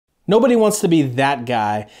Nobody wants to be that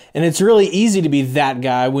guy, and it's really easy to be that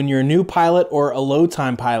guy when you're a new pilot or a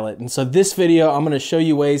low-time pilot. And so this video, I'm going to show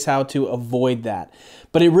you ways how to avoid that.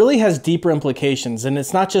 But it really has deeper implications, and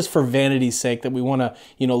it's not just for vanity's sake that we want to,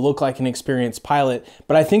 look like an experienced pilot,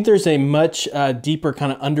 but I think there's a much deeper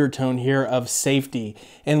kind of undertone here of safety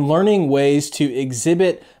and learning ways to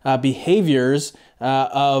exhibit behaviors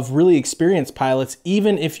of really experienced pilots,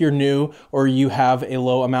 even if you're new or you have a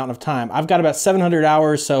low amount of time. I've got about 700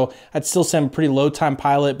 hours, so I'd still say I'm a pretty low time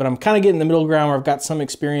pilot, but I'm kind of getting the middle ground where I've got some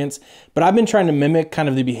experience. But I've been trying to mimic kind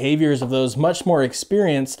of the behaviors of those much more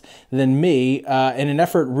experienced than me in an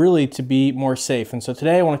effort really to be more safe. And so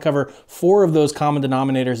today I want to cover 4 of those common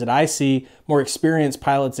denominators that I see more experienced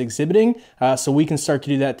pilots exhibiting, so we can start to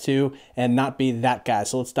do that too and not be that guy.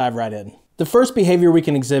 So let's dive right in. The first behavior we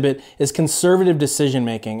can exhibit is conservative decision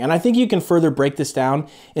making. And I think you can further break this down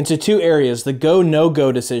into 2 areas: the go,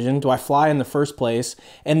 no-go decision, do I fly in the first place,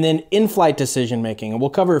 and then in-flight decision making. And we'll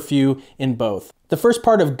cover a few in both. The first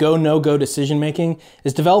part of go, no-go decision making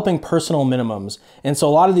is developing personal minimums. And so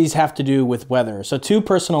a lot of these have to do with weather. So 2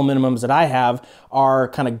 personal minimums that I have are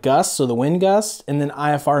kind of gusts, so the wind gusts, and then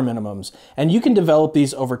IFR minimums. And you can develop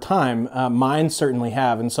these over time. Mine certainly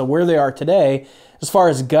have. And so where they are today, as far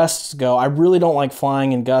as gusts go, I really don't like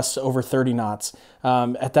flying in gusts over 30 knots.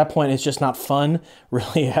 At that point, it's just not fun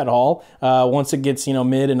really at all. Once it gets,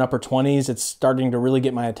 mid and upper 20s, it's starting to really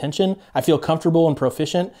get my attention. I feel comfortable and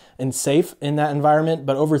proficient and safe in that environment,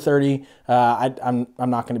 but over 30, I'm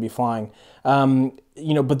not going to be flying.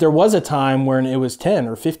 But there was a time when it was 10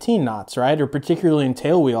 or 15 knots, right? Or particularly in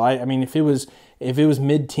tailwheel. I mean, if it was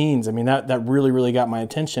mid-teens, I mean, that really got my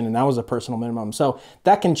attention, and that was a personal minimum. So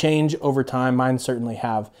that can change over time. Mine certainly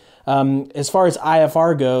have. As far as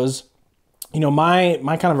IFR goes, my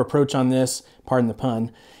kind of approach on this, pardon the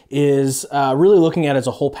pun, is really looking at it as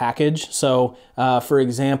a whole package. So for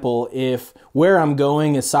example, if where I'm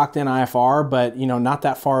going is socked in IFR, but not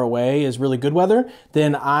that far away is really good weather,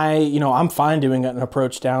 then I'm fine doing an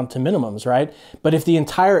approach down to minimums, right? But if the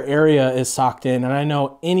entire area is socked in and I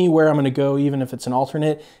know anywhere I'm going to go, even if it's an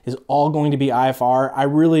alternate, is all going to be IFR, I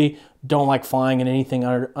really don't like flying in anything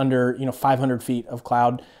under 500 feet of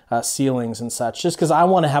cloud ceilings and such, just because I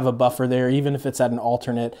want to have a buffer there, even if it's at an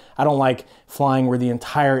alternate. I don't like flying where the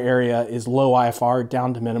entire area is low IFR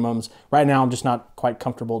down to minimums. Right now, I'm just not quite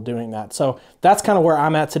comfortable doing that. So that's kind of where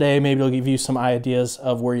I'm at today. Maybe it'll give you some ideas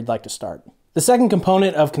of where you'd like to start. The second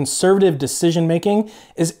component of conservative decision making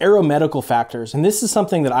is aeromedical factors. And this is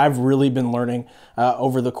something that I've really been learning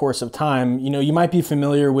over the course of time. You might be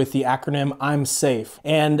familiar with the acronym I'm SAFE.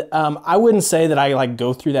 And I wouldn't say that I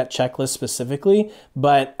go through that checklist specifically,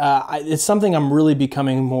 but it's something I'm really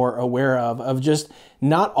becoming more aware of just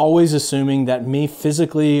not always assuming that me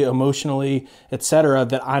physically, emotionally, etc.,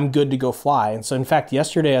 that I'm good to go fly. And so in fact,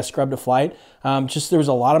 yesterday I scrubbed a flight. There was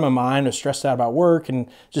a lot on my mind. I was stressed out about work and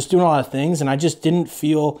just doing a lot of things. And I just didn't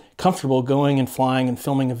feel comfortable going and flying and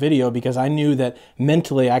filming a video because I knew that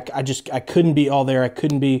mentally I couldn't be all there. I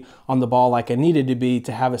couldn't be on the ball like I needed to be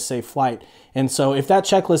to have a safe flight. And so if that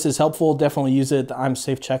checklist is helpful, definitely use it, the I'm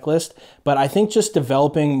Safe checklist. But I think just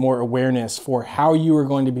developing more awareness for how you are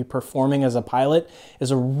going to be performing as a pilot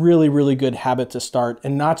is a really good habit to start,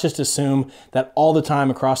 and not just assume that all the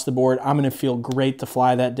time across the board, I'm going to feel great to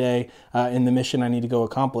fly that day in the mission I need to go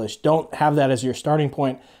accomplish. Don't have that as your starting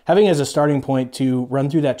point. Having as a starting point to run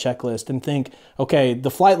through that checklist and think, okay,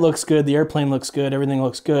 the flight looks good, the airplane looks good, everything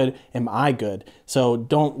looks good, am I good? So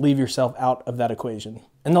don't leave yourself out of that equation.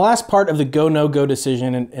 And the last part of the go, no-go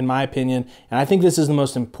decision, in my opinion, and I think this is the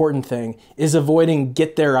most important thing, is avoiding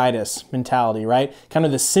get-there-itis mentality, right? Kind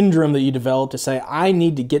of the syndrome that you develop to say, I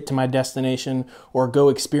need to get to my destination or go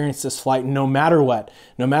experience this flight no matter what.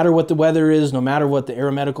 No matter what the weather is, no matter what the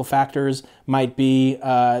aeromedical factors might be,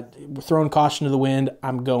 throwing caution to the wind,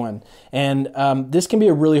 I'm going. And this can be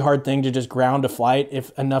a really hard thing to just ground a flight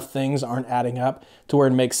if enough things aren't adding up to where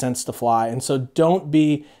it makes sense to fly. And so don't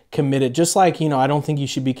be committed. Just like, I don't think you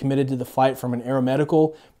should be committed to the flight from an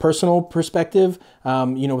aeromedical personal perspective,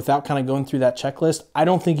 without kind of going through that checklist. I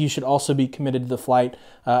don't think you should also be committed to the flight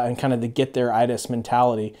and kind of the get-there-itis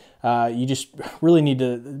mentality. You just really need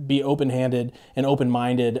to be open-handed and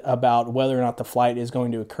open-minded about whether or not the flight is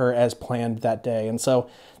going to occur as planned that day. And so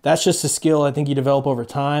that's just a skill I think you develop over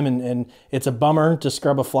time, and it's a bummer to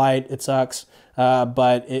scrub a flight. It sucks,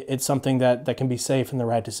 but it's something that can be safe and the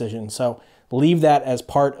right decision. So leave that as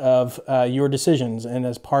part of your decisions and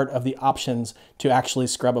as part of the options to actually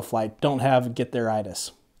scrub a flight. Don't have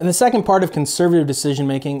get-there-itis. And the second part of conservative decision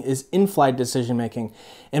making is in-flight decision making.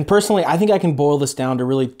 And personally, I think I can boil this down to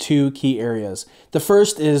really two key areas. The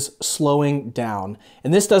first is slowing down.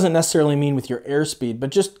 And this doesn't necessarily mean with your airspeed, but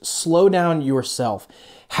just slow down yourself.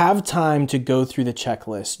 Have time to go through the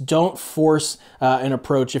checklist. Don't force an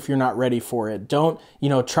approach if you're not ready for it. Don't,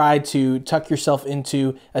 try to tuck yourself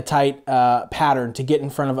into a tight pattern to get in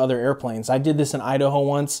front of other airplanes. I did this in Idaho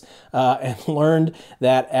once and learned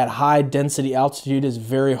that at high density altitude is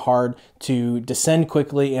very hard to descend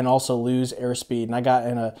quickly and also lose airspeed. And I got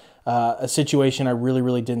in a situation I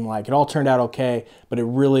really didn't like. It all turned out okay, but it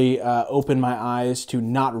really opened my eyes to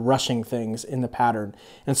not rushing things in the pattern.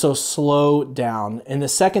 And so slow down. And the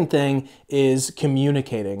second thing is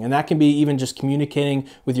communicating. And that can be even just communicating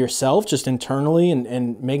with yourself, just internally,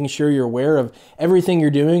 and making sure you're aware of everything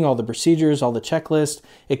you're doing, all the procedures, all the checklists.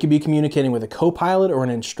 It could be communicating with a co-pilot or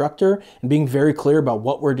an instructor and being very clear about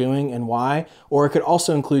what we're doing and why. Or it could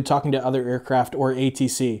also include talking to other aircraft or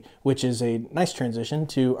ATC, which is a nice transition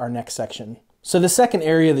to our next section. So the second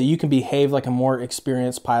area that you can behave like a more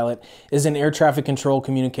experienced pilot is in air traffic control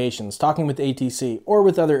communications, talking with ATC or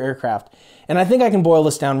with other aircraft. And I think I can boil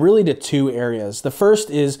this down really to two areas. The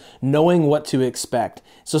first is knowing what to expect.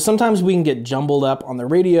 So sometimes we can get jumbled up on the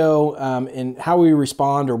radio in how we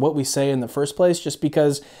respond or what we say in the first place, just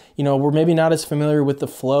because we're maybe not as familiar with the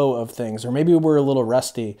flow of things, or maybe we're a little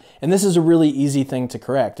rusty. And this is a really easy thing to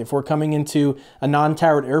correct. If we're coming into a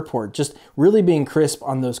non-towered airport, just really being crisp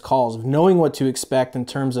on those calls, of knowing what to expect in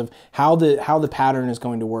terms of how the pattern is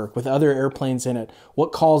going to work with other airplanes in it.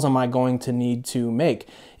 What calls am I going to need to make?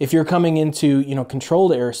 If you're coming into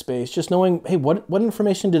controlled airspace, just knowing, hey, what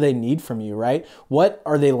information do they need from you, right? What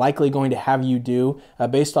are they likely going to have you do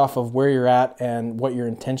based off of where you're at and what your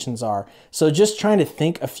intentions are? So just trying to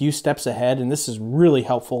think a few steps ahead, and this is really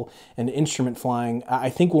helpful in instrument flying, I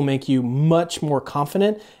think will make you much more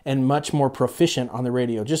confident and much more proficient on the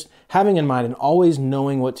radio. Just having in mind and always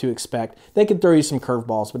knowing what to expect. They could throw you some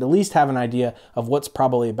curveballs, but at least have an idea of what's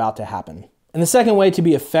probably about to happen. And the second way to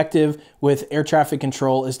be effective with air traffic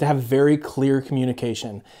control is to have very clear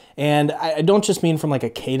communication. And I don't just mean from like a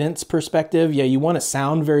cadence perspective. Yeah, you want to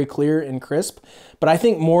sound very clear and crisp, but I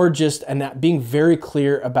think more just being very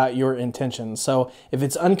clear about your intentions. So if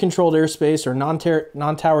it's uncontrolled airspace or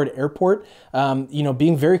non-towered airport,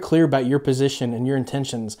 being very clear about your position and your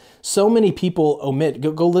intentions. So many people omit.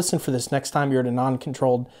 Go listen for this next time you're at a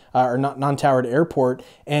non-controlled or non-towered airport,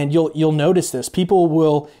 and you'll notice this. People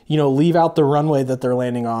will leave out the runway that they're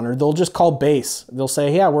landing on, or they'll just call base. They'll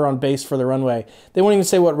say, yeah, we're on base for the runway. They won't even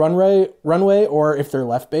say what runway, or if they're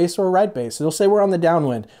left base or right base. They'll say we're on the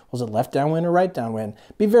downwind. Was it left downwind or right downwind?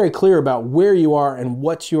 Be very clear about where you are and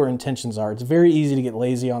what your intentions are. It's very easy to get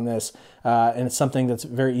lazy on this, and it's something that's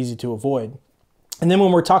very easy to avoid. And then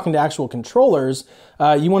when we're talking to actual controllers,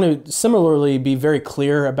 you want to similarly be very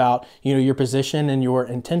clear about your position and your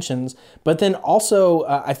intentions. But then also,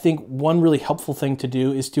 I think one really helpful thing to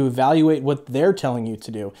do is to evaluate what they're telling you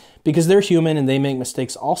to do, because they're human and they make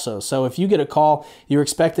mistakes also. So if you get a call, you're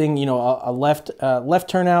expecting a left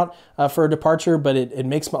turnout for a departure, but it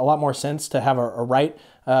makes a lot more sense to have a right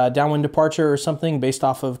downwind departure or something based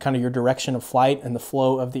off of kind of your direction of flight and the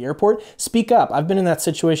flow of the airport. Speak up. I've been in that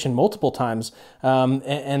situation multiple times,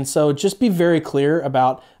 and so just be very clear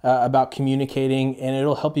about communicating, and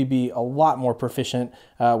it'll help you be a lot more proficient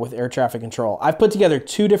with air traffic control. I've put together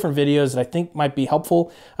two different videos that I think might be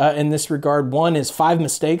helpful in this regard. One is 5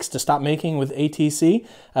 mistakes to stop making with ATC,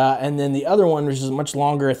 and then the other one, which is much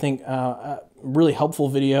longer, I think, really helpful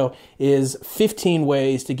video, is 15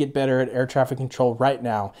 ways to get better at air traffic control right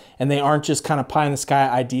now. And they aren't just kind of pie in the sky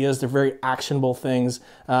ideas. They're very actionable things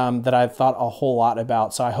that I've thought a whole lot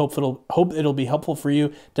about. So I hope it'll be helpful for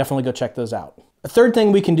you. Definitely go check those out. A third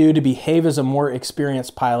thing we can do to behave as a more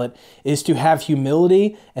experienced pilot is to have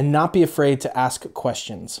humility and not be afraid to ask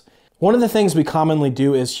questions. One of the things we commonly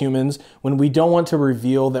do as humans when we don't want to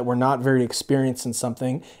reveal that we're not very experienced in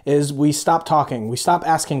something is we stop talking. We stop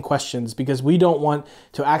asking questions because we don't want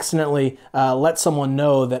to accidentally let someone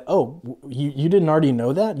know that, oh, you didn't already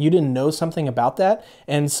know that? You didn't know something about that?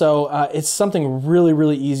 And so it's something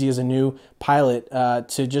really easy as a new pilot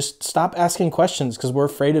to just stop asking questions because we're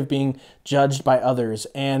afraid of being judged by others.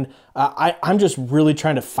 And I'm just really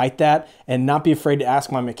trying to fight that and not be afraid to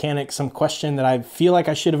ask my mechanic some question that I feel like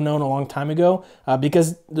I should have known a long time ago,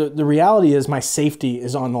 because the reality is my safety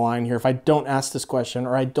is on the line here if I don't ask this question,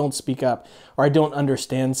 or I don't speak up, or I don't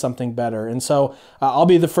understand something better. And so I'll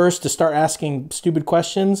be the first to start asking stupid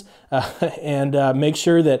questions and make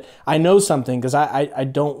sure that I know something, because I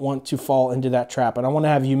don't want to fall into that trap. And I want to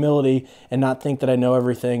have humility and not think that I know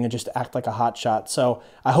everything and just act like a hotshot. So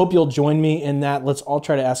I hope you'll join me in that. Let's all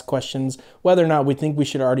try to ask questions, whether or not we think we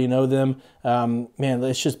should already know them. Man,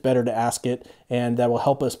 it's just better to ask it, and that will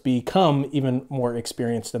help us become even more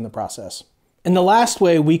experienced in the process. And the last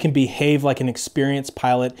way we can behave like an experienced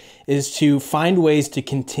pilot is to find ways to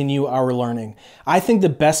continue our learning. I think the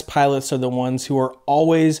best pilots are the ones who are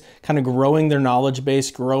always kind of growing their knowledge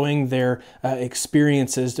base, growing their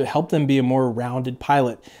experiences to help them be a more rounded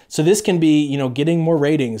pilot. So this can be, you know, getting more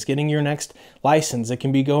ratings, getting your next license. It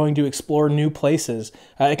can be going to explore new places.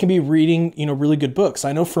 It can be reading, you know, really good books.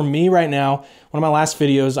 I know for me right now, one of my last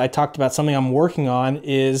videos, I talked about something I'm working on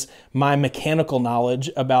is my mechanical knowledge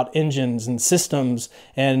about engines and systems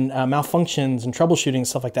and malfunctions and troubleshooting,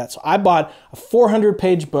 stuff like that. So I bought a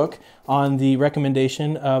 400-page book on the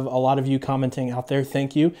recommendation of a lot of you commenting out there.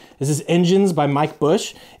 Thank you. This is Engines by Mike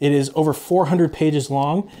Bush. It is over 400 pages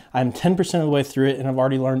long. I'm 10% of the way through it, and I've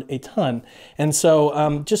already learned a ton. And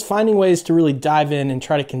so just finding ways to really dive in and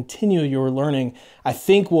try to continue your learning, I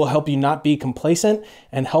think will help you not be complacent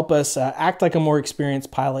and help us act like a more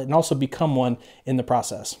experienced pilot and also become one in the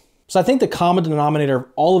process. So I think the common denominator of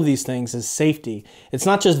all of these things is safety. It's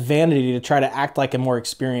not just vanity to try to act like a more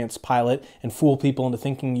experienced pilot and fool people into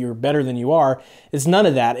thinking you're better than you are. It's none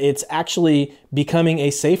of that. It's actually becoming a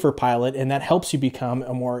safer pilot, and that helps you become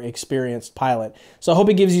a more experienced pilot. So I hope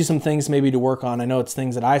it gives you some things maybe to work on. I know it's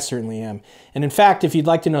things that I certainly am. And in fact, if you'd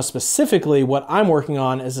like to know specifically what I'm working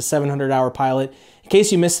on as a 700-hour pilot, in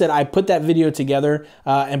case you missed it, I put that video together.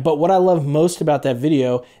 But what I love most about that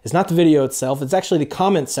video is not the video itself. It's actually the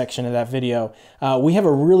comments section of that video. We have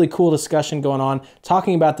a really cool discussion going on,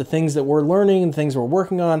 talking about the things that we're learning and things we're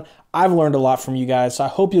working on. I've learned a lot from you guys, so I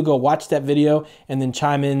hope you'll go watch that video and then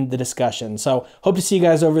chime in the discussion. So hope to see you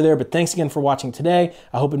guys over there, but thanks again for watching today.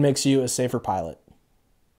 I hope it makes you a safer pilot.